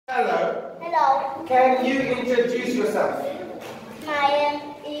Hello. Hello. Can you introduce yourself? My name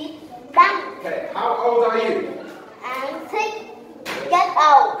is Dang. Okay. How old are you? I'm 6 years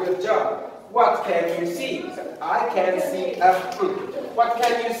old. Good job. What can you see? I can see a fruit. What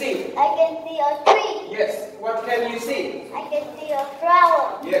can you see? I can see a tree. Yes. What can you see? I can see a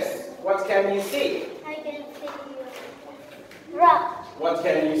flower. Yes. What can you see? I can see a rock. What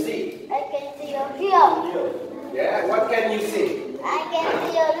can you see? I can see a hill. Yeah. What can you see? I can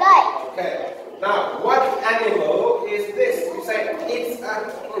see a light. Okay. Now, what animal is this? You say it's a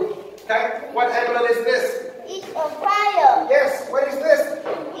fruit. Okay. What animal is this? It's a fire. Yes. What is this?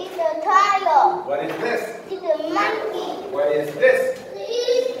 It's a tiger. What is this? It's a monkey. What is this?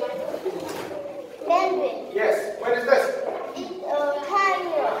 Penguin. Yes. What is this? It's a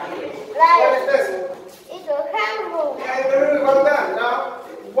tiger. What is Lion. this? It's a kangaroo. Kangaroo. Well done. Now,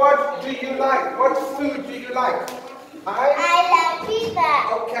 what do you like? What food do you like? I like pizza.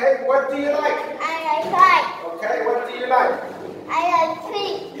 Okay. What do you like? I like rice. Okay. What do you like? I like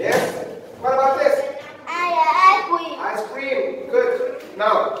fish. Yes. What about this? I like ice cream. Ice cream. Good.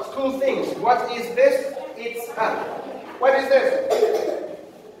 Now, school things. What is this? It's a. What is this?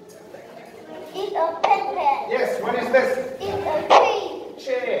 It's a pen. Yes. What is this? It's a tree.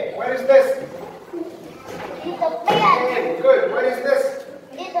 Chair. What is this? It's a bed. Pen. Good. What is this?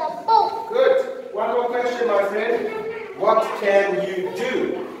 It's a book. Good. One more question, my friend. What can you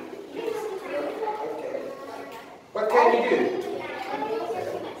do? Okay. What can you do?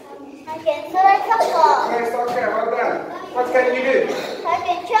 I can play soccer. Play soccer. Well done. What can you do? I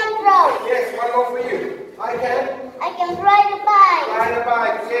can jump rope. Yes. One more for you. I can I can ride a bike. ride a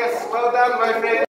bike. Yes. Well done, my friend.